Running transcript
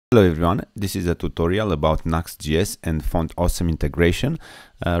Hello everyone, this is a tutorial about NuxtJS and Font Awesome integration,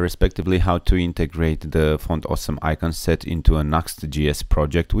 respectively how to integrate the Font Awesome icon set into a NuxtJS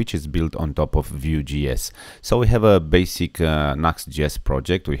project which is built on top of Vue.js. So we have a basic NuxtJS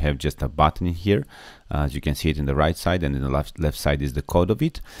project. We have just a button here, as you can see it in the right side, and in the left side is the code of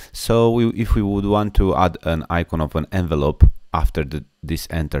it. So if we would want to add an icon of an envelope after this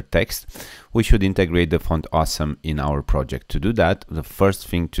enter text, we should integrate the Font Awesome in our project. To do that, the first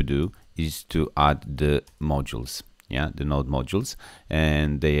thing to do is to add the modules, the node modules,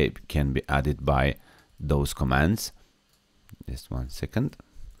 and they can be added by those commands. Just 1 second.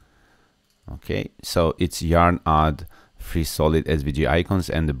 Okay, so it's yarn add free-solid-svg-icons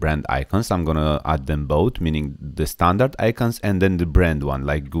and the brand icons. I'm gonna add them both, meaning the standard icons and then the brand one,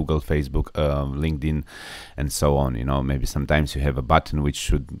 like Google, Facebook, LinkedIn, and so on. You know, maybe sometimes you have a button which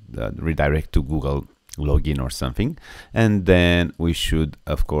should redirect to Google login or something. And then we should,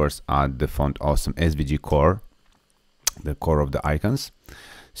 of course, add the Font Awesome-svg-core, the core of the icons.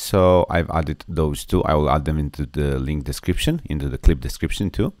 So I've added those two. I will add them into the link description, into the clip description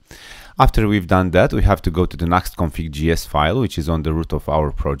too. After we've done that, we have to go to the nuxt-config.js file, which is on the root of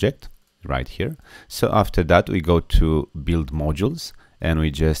our project right here. So after that, we go to build modules and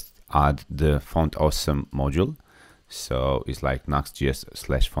we just add the Font Awesome module. So it's like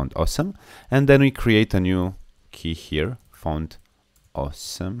NuxtJS/Font Awesome. And then we create a new key here, Font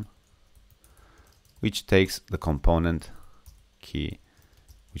Awesome, which takes the component key,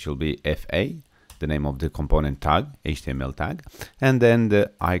 which will be FA, the name of the component tag, HTML tag, and then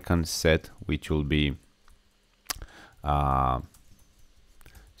the icon set, which will be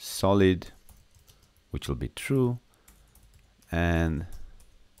solid, which will be true, and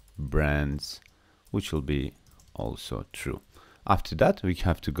brands, which will be also true. After that, we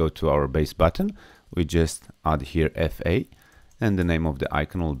have to go to our base button. We just add here FA, and the name of the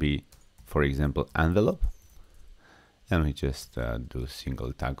icon will be, for example, envelope. And we just do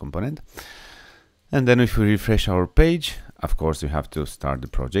single tag component. And then if we refresh our page, of course, we have to start the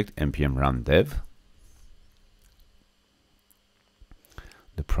project, npm run dev.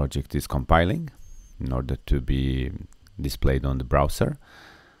 The project is compiling in order to be displayed on the browser.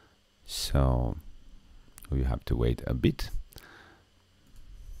 So we have to wait a bit.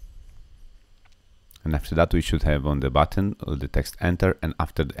 And after that, we should have on the button the text enter, and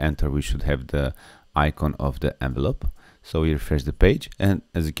after the enter, we should have the icon of the envelope. So we refresh the page, and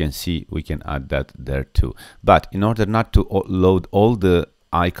as you can see, we can add that there too. But in order not to load all the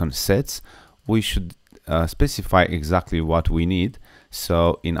icon sets, we should specify exactly what we need.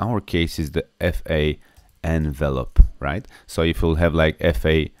 So in our case is the FA envelope, right? So if we'll have like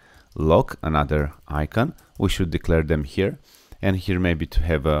FA lock, another icon, we should declare them here, and here maybe to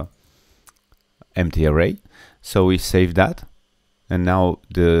have a empty array. So we save that. And now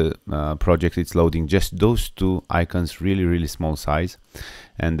the project is loading just those two icons, really small size.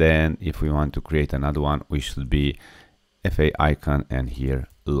 And then if we want to create another one, we should be FA icon and here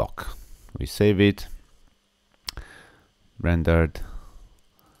lock. We save it, rendered,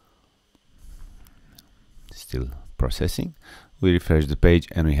 still processing. We refresh the page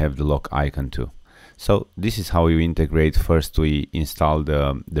and we have the lock icon too. So this is how we integrate. First, we install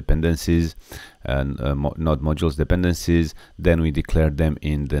the dependencies and node modules dependencies. Then we declare them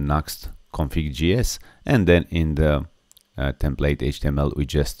in the nuxt-config.js, and then in the template HTML, we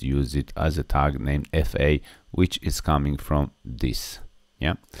just use it as a tag named FA, which is coming from this.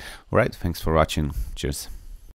 Yeah. All right. Thanks for watching. Cheers.